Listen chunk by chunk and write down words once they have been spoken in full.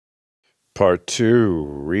Part two,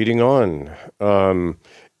 reading on.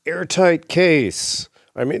 Airtight case.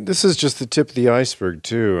 I mean, this is just the tip of the iceberg,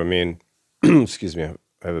 too. I mean, excuse me, I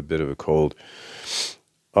have a bit of a cold.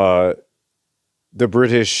 The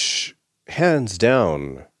British, hands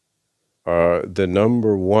down, are the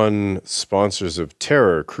number one sponsors of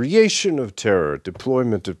terror, creation of terror,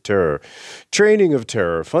 deployment of terror, training of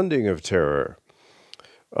terror, funding of terror.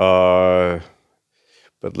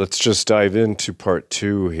 But let's just dive into part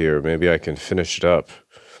two here. Maybe I can finish it up.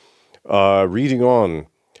 Reading on.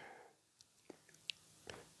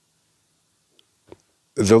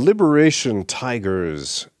 The Liberation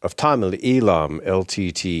Tigers of Tamil Eelam,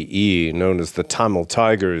 LTTE, known as the Tamil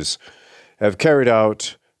Tigers, have carried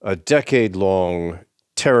out a decade-long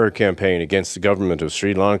terror campaign against the government of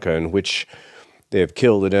Sri Lanka in which they have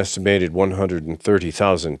killed an estimated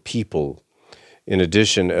 130,000 people. In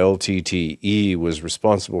addition, LTTE was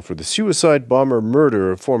responsible for the suicide bomber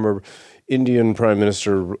murder of former Indian Prime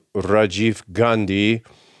Minister Rajiv Gandhi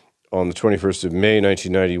on the 21st of May,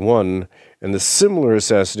 1991, and the similar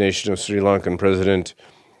assassination of Sri Lankan President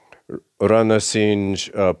Ranasinghe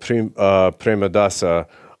Premadasa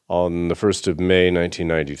on the 1st of May,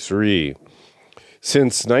 1993.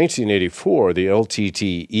 Since 1984, the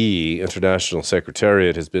LTTE International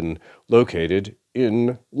Secretariat has been located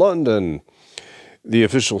in London. The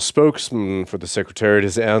official spokesman for the Secretariat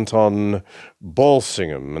is Anton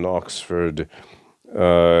Balsingham, an Oxford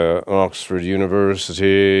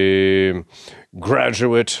University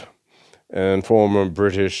graduate and former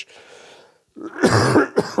British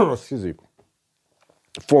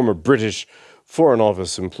former British Foreign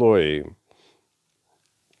Office employee.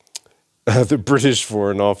 The British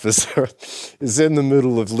Foreign Office is in the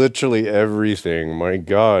middle of literally everything. My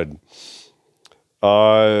God.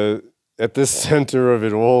 At the center of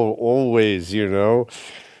it all, always, you know,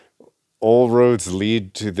 all roads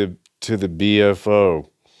lead to the BFO.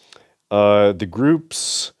 The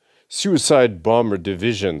group's suicide bomber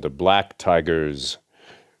division, the Black Tigers,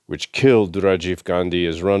 which killed Rajiv Gandhi,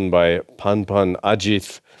 is run by Panpan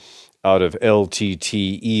Ajith out of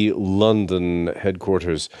LTTE London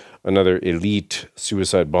headquarters, another elite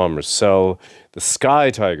suicide bomber cell. The Sky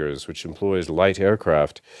Tigers, which employs light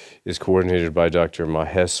aircraft, is coordinated by Dr.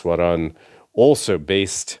 Maheswaran, also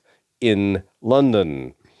based in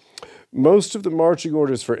London. Most of the marching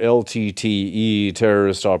orders for LTTE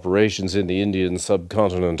terrorist operations in the Indian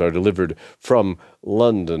subcontinent are delivered from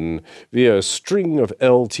London via a string of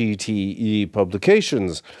LTTE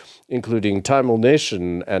publications, including Tamil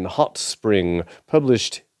Nation and Hot Spring,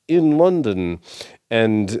 published in London,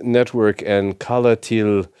 and Network and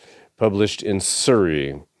Kalatil, published in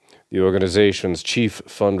Surrey. The organization's chief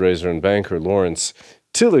fundraiser and banker, Lawrence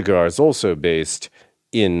Tilligar, is also based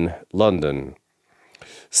in London.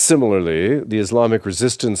 Similarly, the Islamic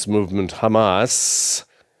resistance movement Hamas,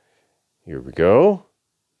 here we go,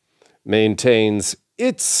 maintains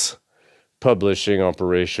its publishing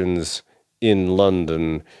operations in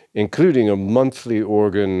London, including a monthly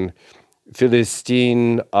organ,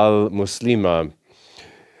 Philistine al-Muslima.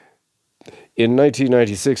 In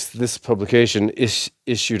 1996, this publication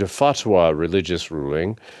issued a fatwa religious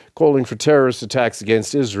ruling calling for terrorist attacks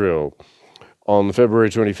against Israel. On February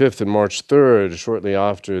 25th and March 3rd, shortly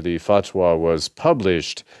after the fatwa was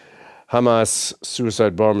published, Hamas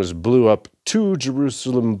suicide bombers blew up 2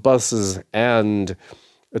 Jerusalem buses and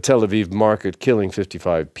a Tel Aviv market, killing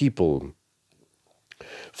 55 people.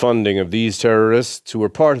 Funding of these terrorists, who were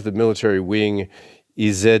part of the military wing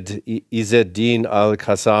Izzeddin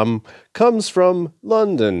al-Qassam, comes from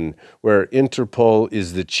London, where Interpol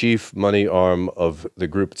is the chief money arm of the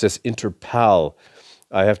group. It says Interpal.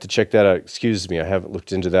 I have to check that out. Excuse me, I haven't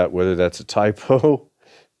looked into that, whether that's a typo.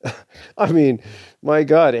 I mean, my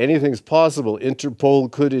God, anything's possible.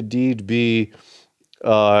 Interpol could indeed be,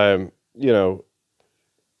 look,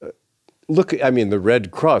 I mean, the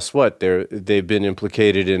Red Cross, what? They've been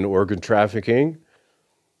implicated in organ trafficking.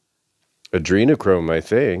 Adrenochrome, I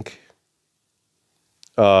think.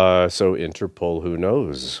 So Interpol, who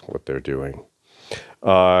knows what they're doing?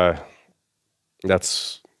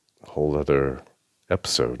 That's a whole other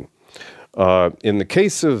episode. In the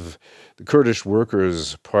case of the Kurdish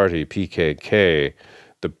Workers' Party, PKK,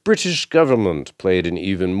 the British government played an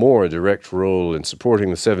even more direct role in supporting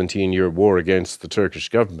the 17-year war against the Turkish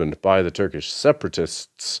government by the Turkish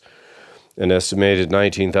separatists. An estimated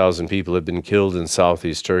 19,000 people have been killed in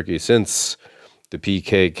southeast Turkey since the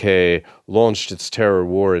PKK launched its terror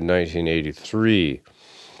war in 1983.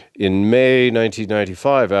 In May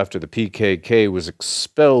 1995, after the PKK was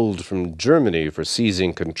expelled from Germany for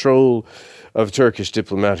seizing control of Turkish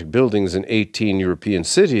diplomatic buildings in 18 European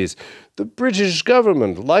cities, the British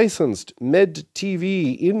government licensed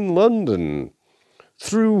MedTV in London,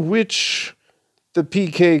 through which the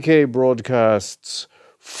PKK broadcasts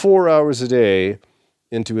 4 hours a day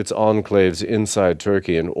into its enclaves inside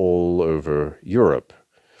Turkey and all over Europe.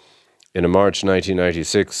 In a March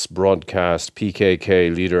 1996 broadcast,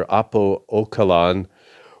 PKK leader Apo Öcalan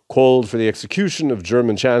called for the execution of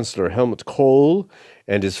German Chancellor Helmut Kohl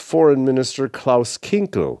and his foreign minister Klaus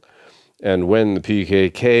Kinkel. And when the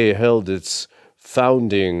PKK held its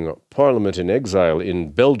founding parliament in exile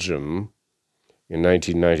in Belgium in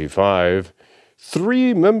 1995,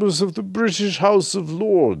 3 members of the British House of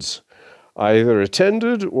Lords either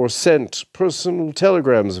attended or sent personal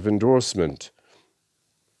telegrams of endorsement.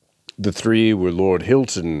 The 3 were Lord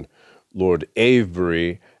Hilton, Lord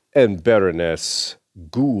Avebury, and Baroness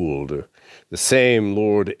Gould. The same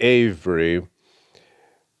Lord Avebury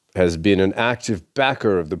has been an active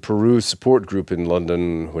backer of the Peru Support Group in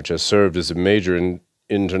London, which has served as a major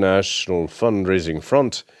international fundraising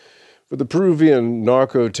front for the Peruvian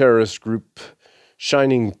narco-terrorist group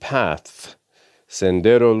Shining Path,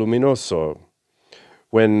 Sendero Luminoso.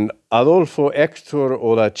 When Adolfo Héctor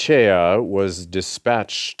Olachea was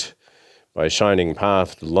dispatched by Shining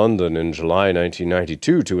Path to London in July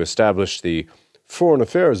 1992 to establish the Foreign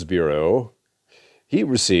Affairs Bureau, he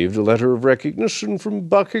received a letter of recognition from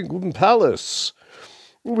Buckingham Palace,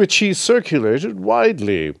 which he circulated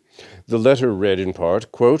widely. The letter read in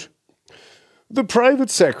part, quote, "The private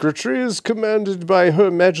secretary is commanded by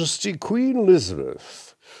Her Majesty Queen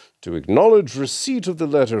Elizabeth to acknowledge receipt of the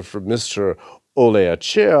letter from Mr.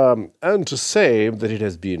 Olachea and to say that it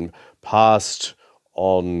has been passed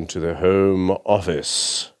on to the Home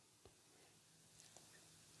Office."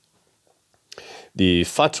 The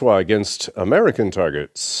fatwa against American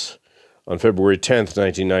targets. On February 10th,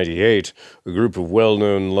 1998, a group of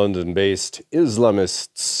well-known London-based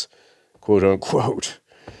Islamists, quote-unquote,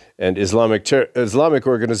 and Islamic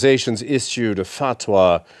organizations issued a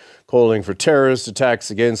fatwa calling for terrorist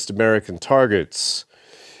attacks against American targets.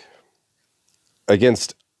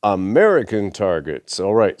 Against American targets.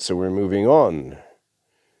 All right, so we're moving on.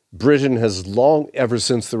 Britain has long, ever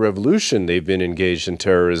since the revolution, they've been engaged in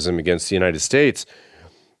terrorism against the United States.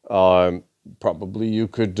 Probably you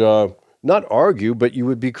could not argue, but you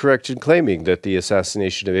would be correct in claiming that the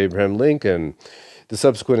assassination of Abraham Lincoln, the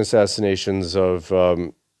subsequent assassinations of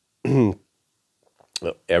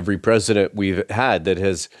every president we've had that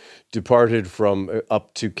has departed from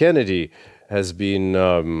up to Kennedy has been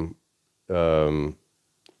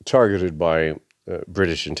targeted by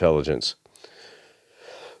British intelligence.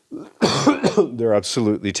 They're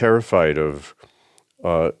absolutely terrified of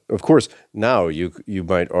course, now you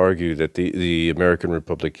might argue that the American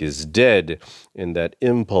Republic is dead, and that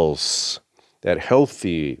impulse, that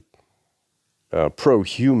healthy,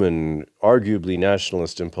 pro-human, arguably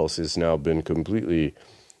nationalist impulse has now been completely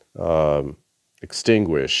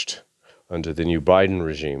extinguished under the new Biden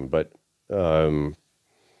regime. But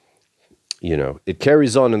you know, it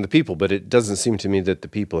carries on in the people, but it doesn't seem to me that the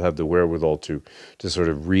people have the wherewithal to sort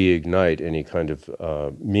of reignite any kind of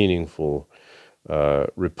meaningful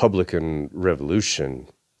Republican revolution.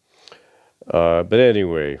 But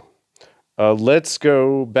anyway, let's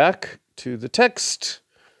go back to the text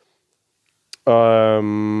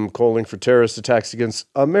calling for terrorist attacks against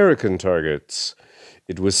American targets.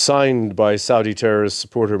 It was signed by Saudi terrorist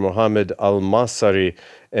supporter Mohammed al-Masri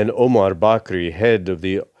and Omar Bakri, head of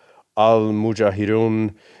the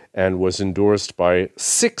Al-Mujahideen, and was endorsed by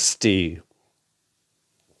 60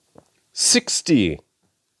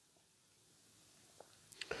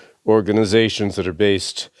 organizations that are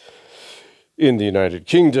based in the United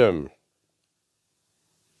Kingdom.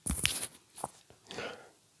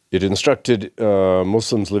 It instructed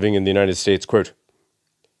Muslims living in the United States, quote,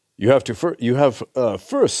 you have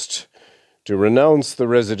first to renounce the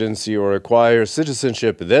residency or acquire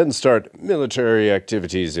citizenship, then start military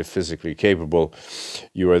activities if physically capable.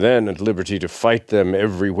 You are then at liberty to fight them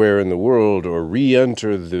everywhere in the world or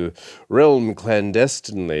re-enter the realm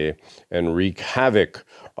clandestinely and wreak havoc,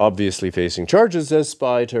 obviously facing charges as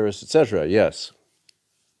spy, terrorist, etc. Yes.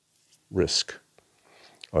 Risk.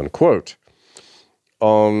 Unquote.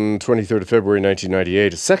 On 23rd of February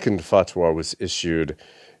 1998, a second fatwa was issued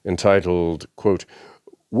entitled, quote,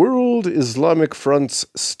 World Islamic Front's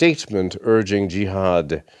Statement Urging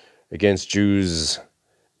Jihad Against Jews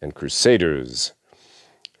and Crusaders.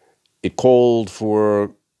 It called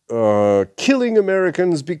for killing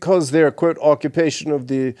Americans because their, quote, occupation of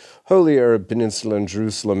the Holy Arab Peninsula and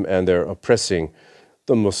Jerusalem and their oppressing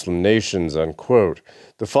the Muslim nations, unquote.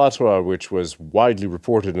 The fatwa, which was widely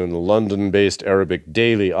reported in the London-based Arabic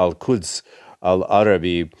daily Al-Quds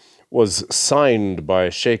Al-Arabi, was signed by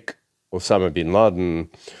Sheikh Osama bin Laden,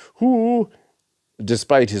 who,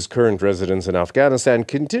 despite his current residence in Afghanistan,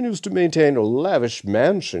 continues to maintain a lavish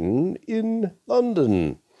mansion in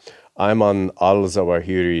London. Ayman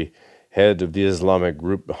al-Zawahiri, head of the Islamic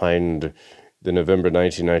group behind the November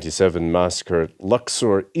 1997 massacre at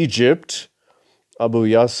Luxor, Egypt, Abu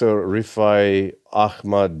Yasser Rifai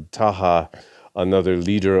Ahmad Taha, another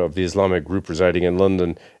leader of the Islamic group residing in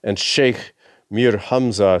London, and Sheikh Mir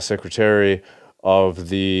Hamza, secretary of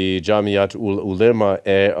the Jamiat ul Ulema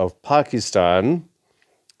of Pakistan.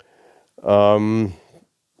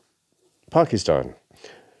 Pakistan.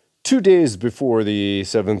 2 days before the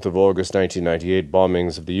 7th of August 1998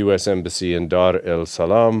 bombings of the U.S. Embassy in Dar es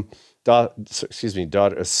Salaam,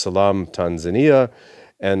 Tanzania,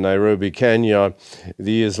 and Nairobi, Kenya,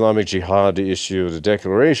 the Islamic Jihad issued a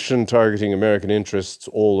declaration targeting American interests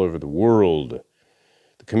all over the world.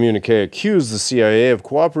 The communique accused the CIA of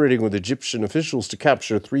cooperating with Egyptian officials to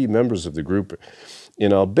capture 3 members of the group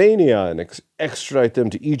in Albania and extradite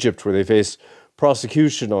them to Egypt, where they face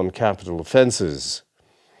prosecution on capital offenses.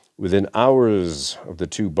 Within hours of the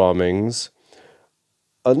 2 bombings,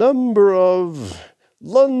 a number of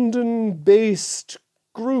London-based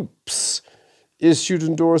groups issued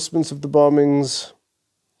endorsements of the bombings.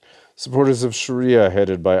 Supporters of Sharia,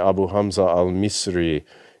 headed by Abu Hamza al-Misri,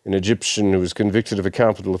 an Egyptian who was convicted of a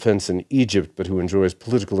capital offense in Egypt but who enjoys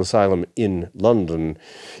political asylum in London,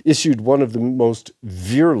 issued one of the most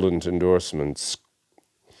virulent endorsements.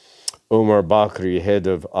 Omar Bakri, head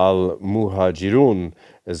of Al-Muhajirun,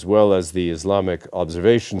 as well as the Islamic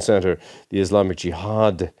Observation Center, the Islamic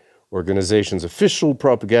Jihad organization's official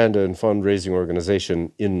propaganda and fundraising organization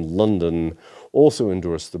in London, also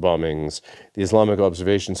endorsed the bombings. The Islamic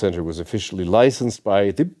Observation Center was officially licensed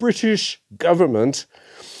by the British government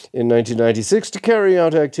in 1996 to carry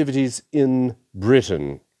out activities in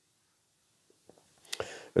Britain.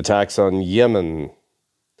 Attacks on Yemen.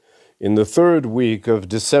 In the 3rd week of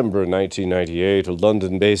December 1998, a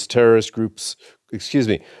London-based terrorist group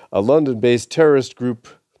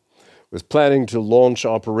was planning to launch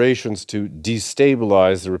operations to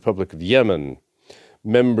destabilize the Republic of Yemen.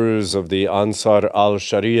 Members of the Ansar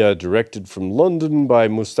al-Sharia, directed from London by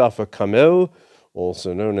Mustafa Kamel,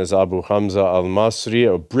 also known as Abu Hamza al-Masri,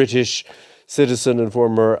 a British citizen and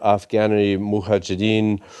former Afghani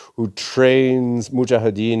mujahideen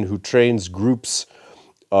who trains groups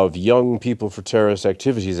of young people for terrorist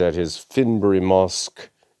activities at his Finbury Mosque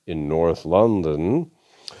in North London,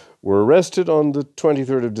 were arrested on the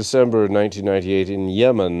 23rd of December 1998 in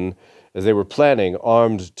Yemen as they were planning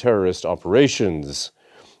armed terrorist operations.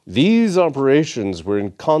 These operations were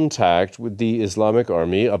in contact with the Islamic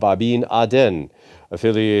Army of Abin Aden,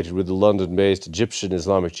 affiliated with the London-based Egyptian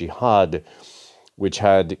Islamic Jihad, which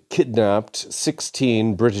had kidnapped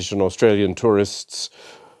 16 British and Australian tourists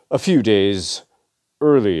a few days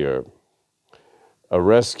earlier. A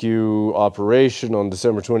rescue operation on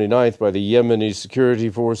December 29th by the Yemeni security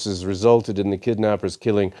forces resulted in the kidnappers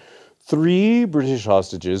killing 3 British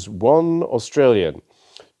hostages, 1 Australian.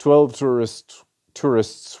 12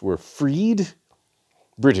 tourists were freed.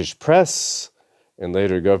 British press and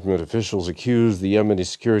later government officials accused the Yemeni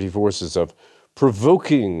security forces of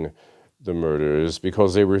provoking the murders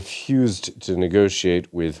because they refused to negotiate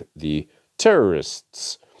with the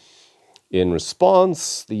terrorists. In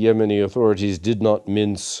response, the Yemeni authorities did not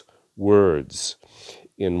mince words.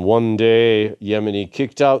 In one day, Yemeni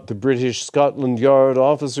kicked out the British Scotland Yard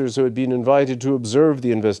officers who had been invited to observe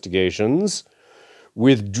the investigations,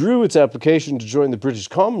 withdrew its application to join the British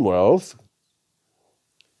Commonwealth,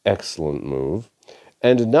 excellent move,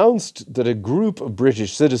 and announced that a group of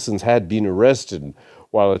British citizens had been arrested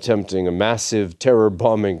while attempting a massive terror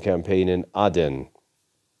bombing campaign in Aden.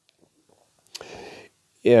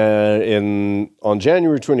 On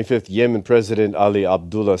January 25th, Yemen President Ali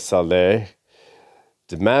Abdullah Saleh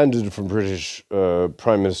demanded from British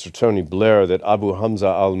Prime Minister Tony Blair that Abu Hamza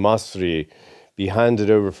al-Masri be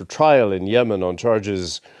handed over for trial in Yemen on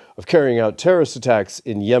charges of carrying out terrorist attacks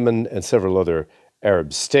in Yemen and several other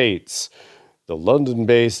Arab states. The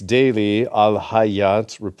London-based daily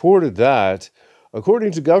Al-Hayat reported that,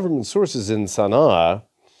 according to government sources in Sana'a,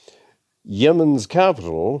 Yemen's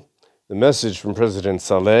capital, the message from President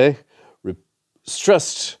Saleh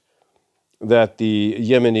stressed that the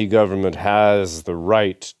Yemeni government has the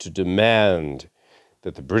right to demand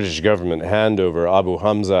that the British government hand over Abu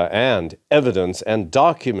Hamza and evidence and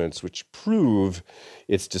documents which prove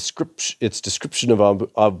its description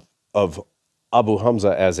of Abu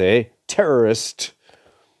Hamza as a terrorist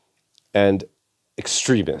and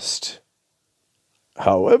extremist.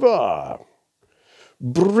 However,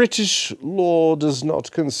 British law does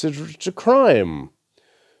not consider it a crime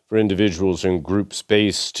for individuals and groups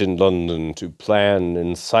based in London to plan,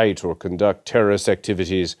 incite, or conduct terrorist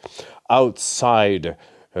activities outside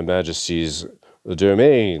Her Majesty's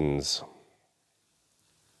domains.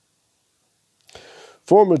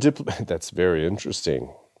 Former diplomat, that's very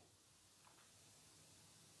interesting.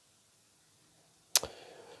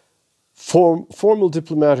 Formal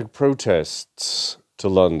diplomatic protests to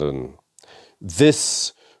London.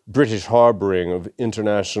 This British harbouring of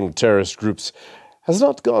international terrorist groups has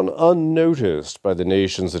not gone unnoticed by the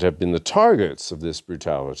nations that have been the targets of this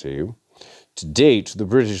brutality. To date, the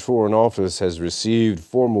British Foreign Office has received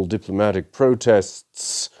formal diplomatic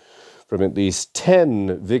protests from at least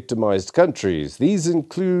 10 victimized countries. These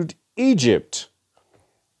include Egypt.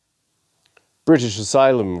 British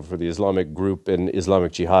asylum for the Islamic group and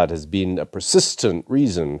Islamic Jihad has been a persistent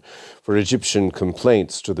reason for Egyptian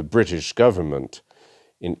complaints to the British government.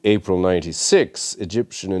 In April 1996,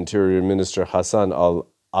 Egyptian Interior Minister Hassan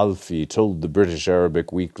al-Alfi told the British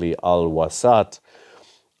Arabic weekly Al-Wasat,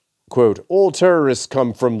 quote, "All terrorists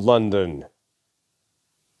come from London.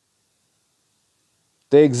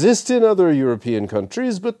 They exist in other European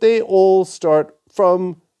countries, but they all start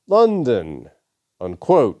from London,"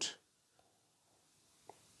 unquote.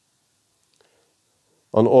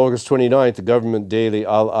 On August 29th, the government daily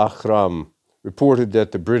Al-Ahram reported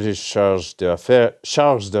that the British charge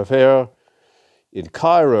d'affaires in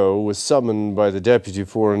Cairo was summoned by the Deputy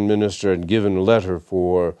Foreign Minister and given a letter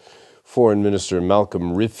for Foreign Minister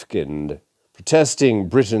Malcolm Rifkind, protesting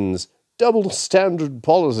Britain's double-standard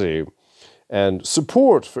policy and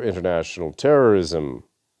support for international terrorism.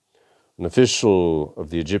 An official of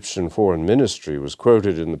the Egyptian Foreign Ministry was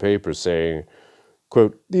quoted in the paper saying,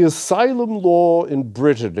 quote, "The asylum law in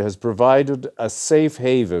Britain has provided a safe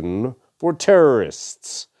haven for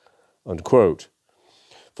terrorists," unquote.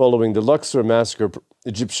 Following the Luxor massacre,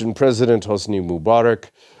 Egyptian President Hosni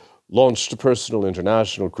Mubarak launched a personal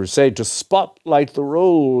international crusade to spotlight the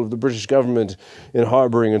role of the British government in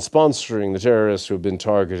harboring and sponsoring the terrorists who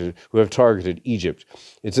have targeted Egypt.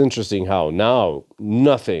 It's interesting how now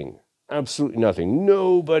nothing, absolutely nothing,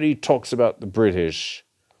 nobody talks about the British,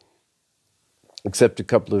 except a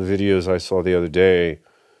couple of videos I saw the other day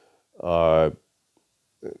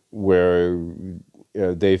where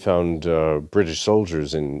they found British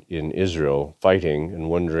soldiers in Israel fighting and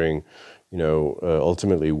wondering,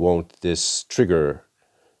 ultimately won't this trigger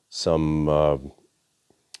some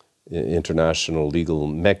international legal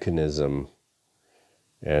mechanism?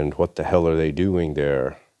 And what the hell are they doing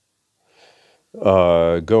there?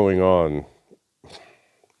 Going on.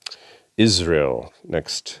 Israel,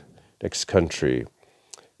 next country,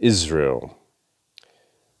 Israel.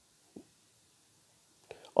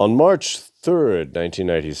 On March 3rd,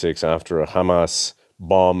 1996, after a Hamas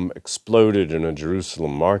bomb exploded in a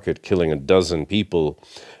Jerusalem market, killing a dozen people,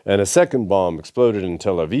 and a second bomb exploded in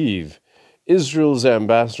Tel Aviv, Israel's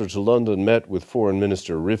ambassador to London met with Foreign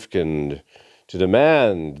Minister Rifkind to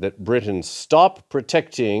demand that Britain stop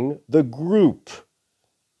protecting the group.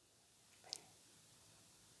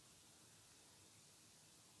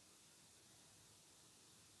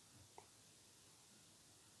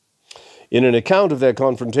 In an account of that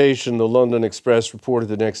confrontation, the London Express reported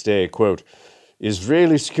the next day, quote,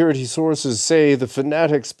 "Israeli security sources say the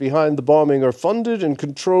fanatics behind the bombing are funded and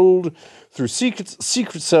controlled through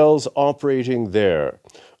secret cells operating there.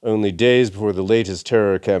 Only days before the latest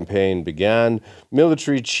terror campaign began,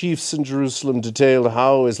 military chiefs in Jerusalem detailed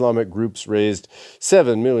how Islamic groups raised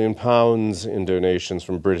 £7 million in donations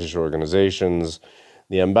from British organizations.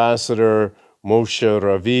 The ambassador, Moshe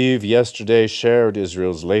Raviv, yesterday shared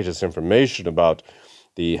Israel's latest information about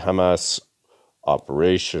the Hamas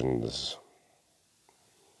operations."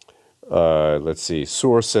 Let's see.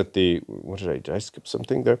 Source at the... Did I skip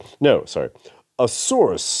something there? No, sorry. A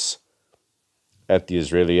source at the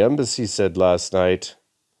Israeli embassy said last night,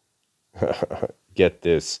 get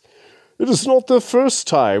this, "It is not the first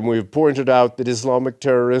time we've pointed out that Islamic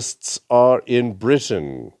terrorists are in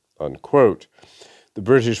Britain," unquote. The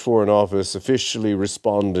British Foreign Office officially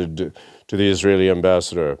responded to the Israeli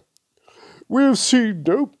ambassador, "We have seen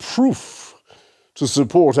no proof to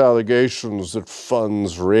support allegations that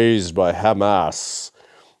funds raised by Hamas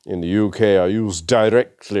in the UK are used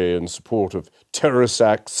directly in support of terrorist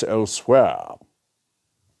acts elsewhere."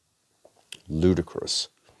 Ludicrous.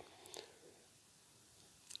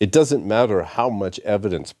 It doesn't matter how much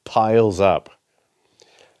evidence piles up.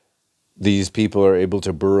 These people are able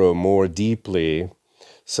to burrow more deeply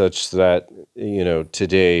such that,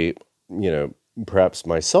 today, perhaps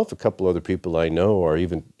myself, a couple other people I know are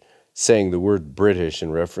even saying the word British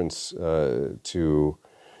in reference to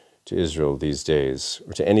Israel these days,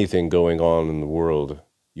 or to anything going on in the world.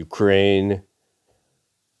 Ukraine,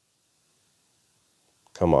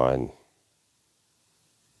 come on.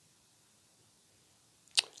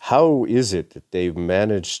 How is it that they've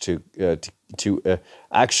managed to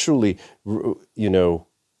actually, you know,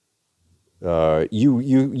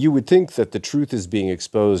 you would think that the truth is being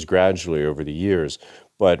exposed gradually over the years,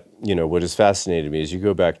 but, you know, what has fascinated me is you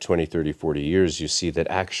go back 20, 30, 40 years, you see that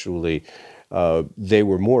actually they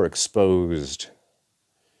were more exposed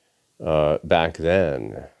back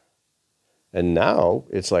then. And now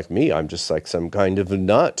it's like me, I'm just like some kind of a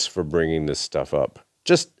nut for bringing this stuff up.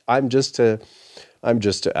 I'm just a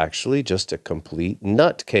complete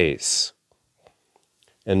nutcase.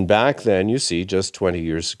 And back then, you see, just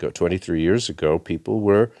 23 years ago, people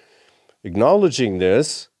were acknowledging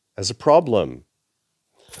this as a problem.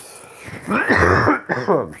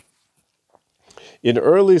 In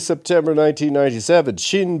early September 1997,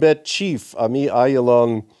 Shin Bet chief Ami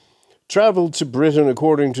Ayalon traveled to Britain,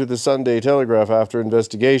 according to the Sunday Telegraph, after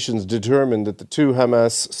investigations determined that the two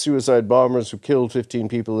Hamas suicide bombers who killed 15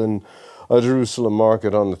 people in a Jerusalem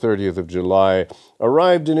market on the 30th of July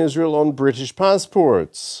arrived in Israel on British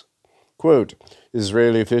passports. Quote,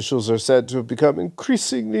 Israeli officials are said to have become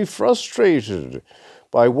increasingly frustrated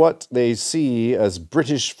by what they see as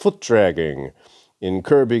British foot-dragging in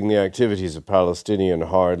curbing the activities of Palestinian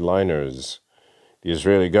hardliners. The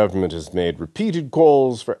Israeli government has made repeated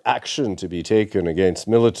calls for action to be taken against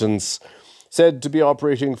militants said to be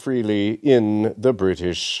operating freely in the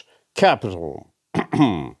British capital.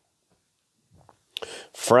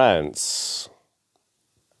 France.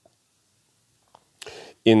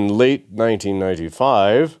 In late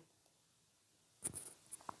 1995,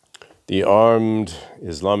 the armed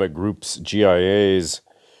Islamic group's GIA's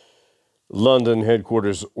London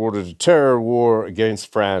headquarters ordered a terror war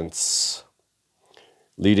against France,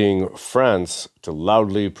 leading France to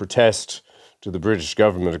loudly protest to the British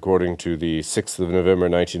government, according to the 6th of November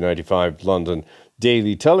 1995 London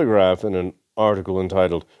Daily Telegraph in an article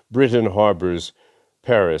entitled Britain Harbors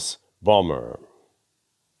Paris Bomber.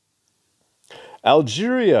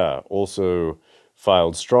 Algeria also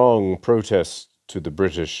filed strong protests to the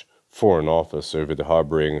British Foreign Office over the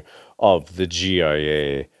harboring of the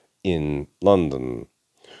GIA in London.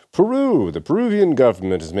 Peru. The Peruvian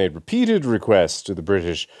government has made repeated requests to the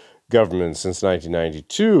British government since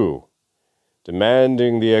 1992,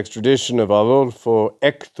 demanding the extradition of Adolfo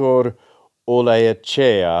Héctor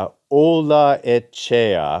Olaechea,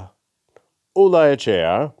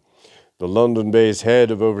 the London-based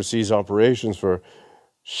head of overseas operations for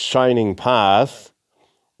Shining Path,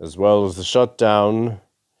 as well as the shutdown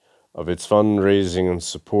of its fundraising and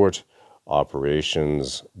support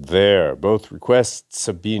operations there. Both requests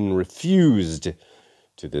have been refused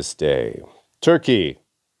to this day. Turkey.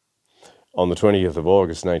 On the 20th of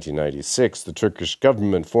August 1996, the Turkish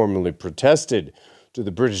government formally protested to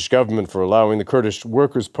the British government for allowing the Kurdish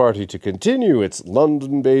Workers' Party to continue its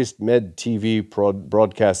London-based Med TV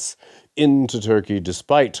broadcasts into Turkey,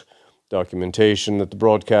 despite documentation that the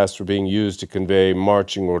broadcasts were being used to convey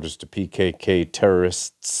marching orders to PKK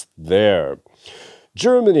terrorists there.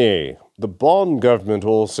 Germany. The Bonn government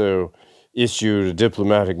also issued a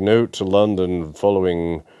diplomatic note to London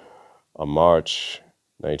following a March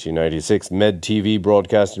 1996 Med TV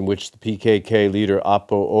broadcast in which the PKK leader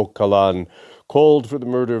Apo Öcalan called for the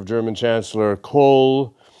murder of German Chancellor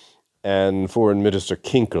Kohl and Foreign Minister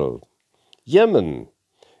Kinkel. Yemen.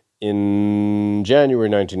 In January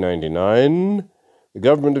 1999, the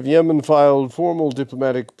government of Yemen filed formal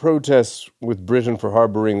diplomatic protests with Britain for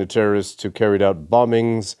harboring the terrorists who carried out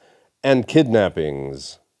bombings and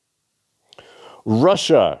kidnappings.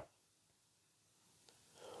 Russia.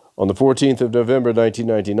 On the 14th of November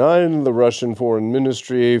 1999, the Russian Foreign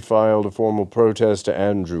Ministry filed a formal protest to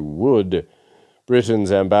Andrew Wood,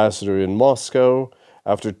 Britain's ambassador in Moscow,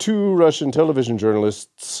 after two Russian television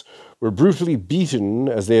journalists were brutally beaten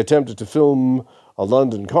as they attempted to film a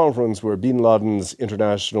London conference where bin Laden's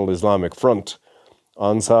International Islamic Front,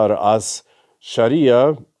 Ansar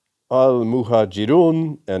as-Sharia,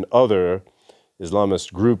 al-Muhajirun, and other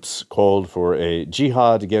Islamist groups called for a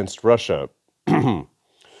jihad against Russia in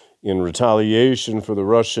retaliation for the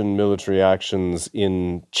Russian military actions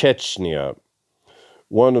in Chechnya.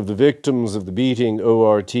 One of the victims of the beating,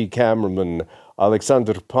 ORT cameraman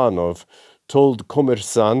Alexander Panov, told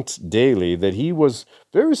Kommersant Daily that he was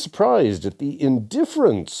very surprised at the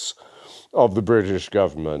indifference of the British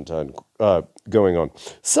government, going on.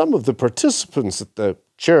 Some of the participants at the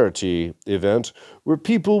charity event were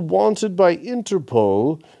people wanted by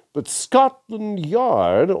Interpol, but Scotland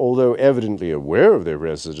Yard, although evidently aware of their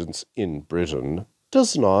residence in Britain,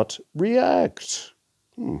 does not react.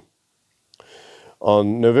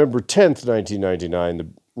 On November 10th, 1999, the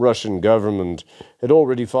Russian government had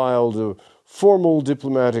already filed a formal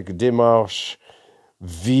diplomatic démarche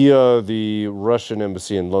via the Russian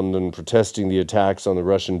embassy in London, protesting the attacks on the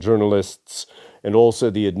Russian journalists and also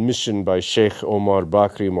the admission by Sheikh Omar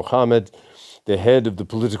Bakri Mohammed, the head of the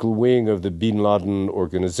political wing of the Bin Laden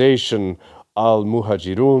organization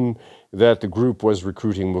Al-Muhajirun, that the group was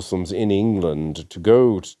recruiting Muslims in England to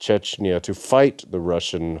go to Chechnya to fight the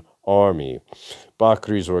Russian army.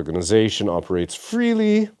 Bakri's organization operates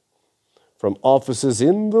freely from offices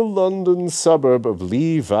in the London suburb of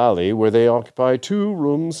Lee Valley, where they occupy 2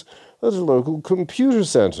 rooms at a local computer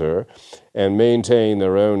center and maintain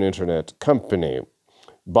their own internet company.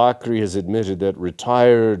 Bakri has admitted that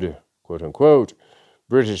retired, quote-unquote,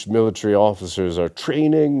 British military officers are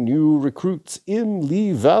training new recruits in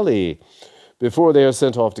Lee Valley before they are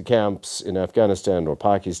sent off to camps in Afghanistan or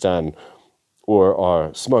Pakistan or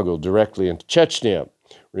are smuggled directly into Chechnya.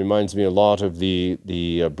 Reminds me a lot of the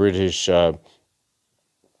British, maybe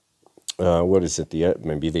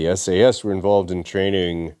the SAS were involved in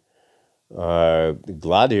training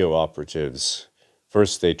Gladio operatives.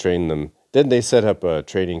 First they trained them, then they set up a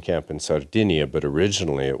training camp in Sardinia, but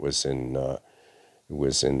originally it was in the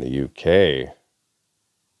UK.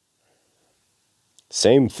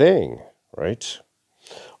 Same thing, right?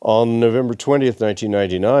 On November 20th,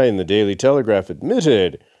 1999, the Daily Telegraph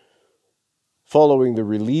admitted, following the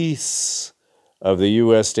release of the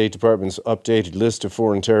U.S. State Department's updated list of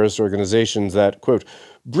foreign terrorist organizations, that, quote,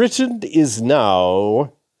 Britain is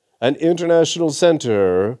now an international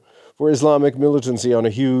center for Islamic militancy on a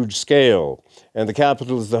huge scale, and the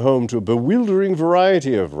capital is the home to a bewildering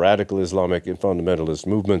variety of radical Islamic and fundamentalist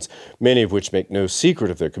movements, many of which make no secret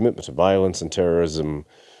of their commitment to violence and terrorism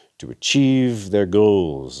to achieve their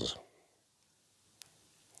goals.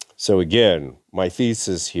 So again, my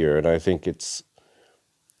thesis here, and I think it's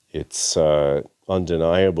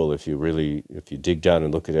undeniable if you dig down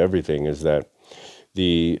and look at everything, is that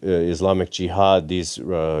the Islamic Jihad,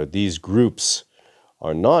 these groups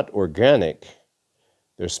are not organic.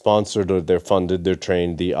 They're sponsored or they're funded, they're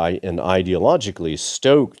trained, and ideologically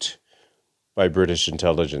stoked by British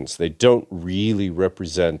intelligence. They don't really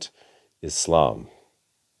represent Islam.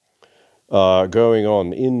 Going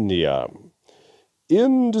on, India.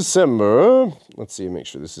 In December, let's see, make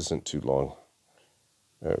sure this isn't too long.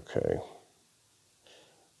 Okay.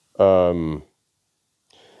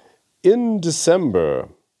 In December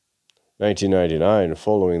 1999,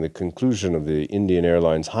 following the conclusion of the Indian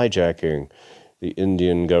Airlines hijacking, the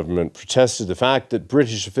Indian government protested the fact that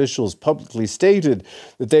British officials publicly stated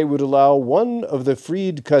that they would allow one of the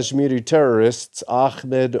freed Kashmiri terrorists,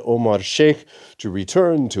 Ahmed Omar Sheikh, to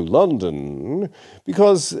return to London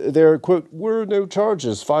because there, quote, were no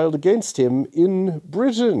charges filed against him in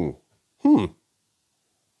Britain.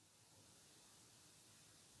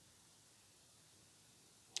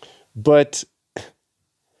 But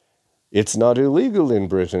it's not illegal in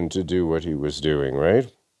Britain to do what he was doing,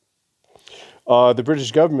 right? The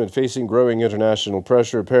British government, facing growing international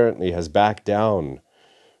pressure, apparently has backed down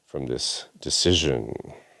from this decision.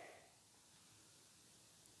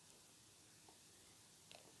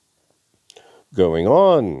 Going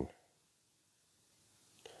on.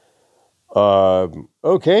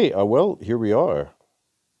 Okay, well, here we are.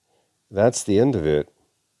 That's the end of it.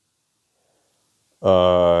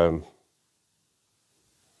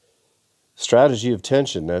 Strategy of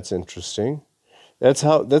tension, that's interesting. That's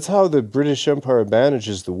how the British Empire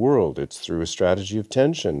manages the world. It's through a strategy of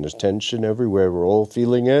tension. There's tension everywhere. We're all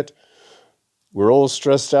feeling it. We're all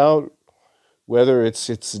stressed out, whether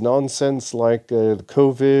it's nonsense like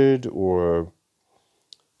COVID or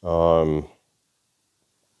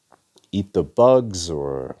eat the bugs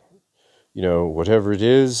or, whatever it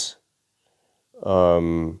is.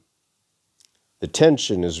 The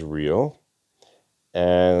tension is real,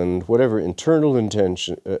 and whatever internal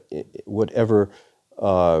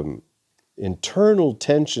internal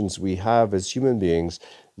tensions we have as human beings,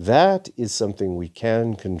 that is something we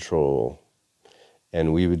can control,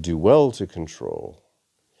 and we would do well to control,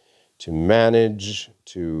 to manage,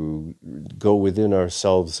 to go within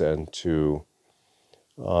ourselves and to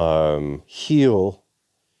heal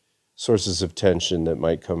sources of tension that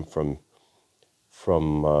might come from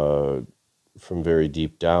very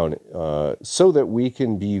deep down, so that we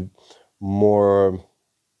can be more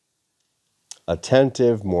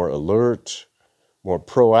attentive, more alert, more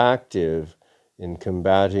proactive in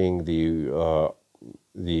combating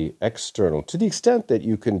the external, to the extent that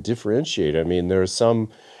you can differentiate. I mean, there are some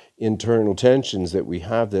internal tensions that we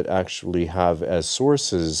have that actually have as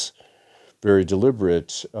sources very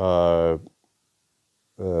deliberate um,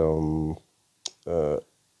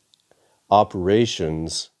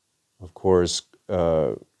 operations, of course,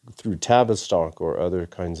 through Tavistock or other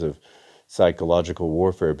kinds of psychological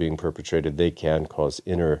warfare being perpetrated. They can cause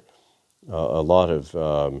a lot of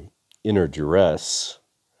inner duress,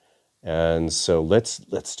 and so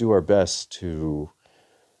let's do our best to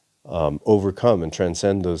overcome and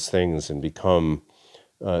transcend those things and become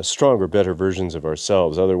stronger, better versions of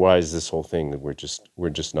ourselves. Otherwise, this whole thing, we're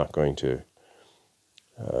just not going to.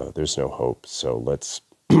 There's no hope. So let's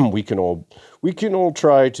we can all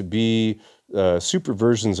try to be super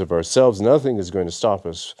versions of ourselves. Nothing is going to stop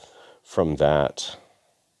us from that.